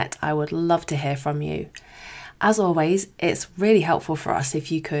sophie@redschool.net. I would love to hear from you. As always, it's really helpful for us if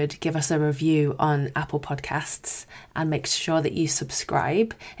you could give us a review on Apple Podcasts and make sure that you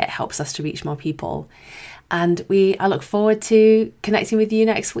subscribe. It helps us to reach more people. And I look forward to connecting with you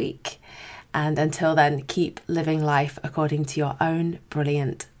next week. And until then, keep living life according to your own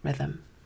brilliant rhythm.